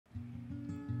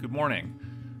Good morning.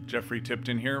 Jeffrey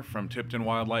Tipton here from Tipton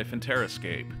Wildlife and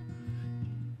Terrascape.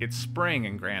 It's spring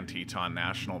in Grand Teton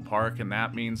National Park, and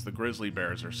that means the grizzly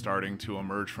bears are starting to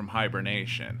emerge from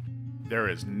hibernation. There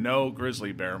is no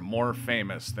grizzly bear more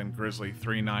famous than Grizzly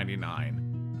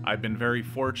 399. I've been very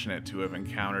fortunate to have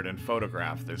encountered and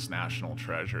photographed this national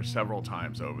treasure several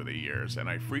times over the years, and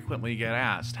I frequently get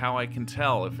asked how I can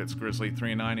tell if it's Grizzly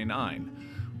 399.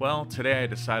 Well, today I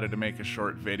decided to make a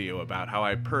short video about how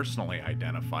I personally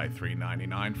identify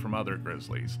 399 from other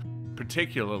grizzlies,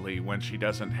 particularly when she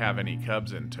doesn't have any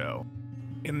cubs in tow.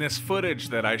 In this footage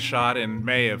that I shot in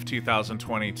May of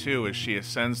 2022 as she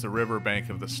ascends the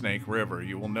riverbank of the Snake River,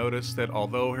 you will notice that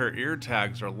although her ear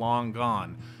tags are long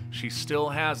gone, she still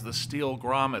has the steel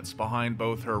grommets behind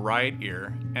both her right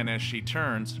ear, and as she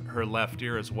turns, her left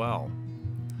ear as well.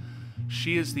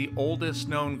 She is the oldest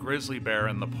known grizzly bear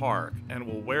in the park and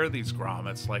will wear these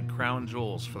grommets like crown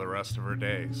jewels for the rest of her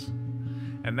days.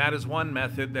 And that is one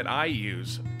method that I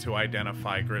use to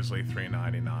identify Grizzly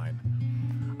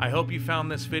 399. I hope you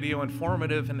found this video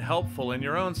informative and helpful in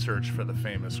your own search for the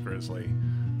famous grizzly.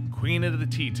 Queen of the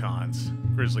Tetons,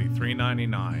 Grizzly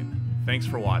 399. Thanks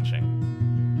for watching.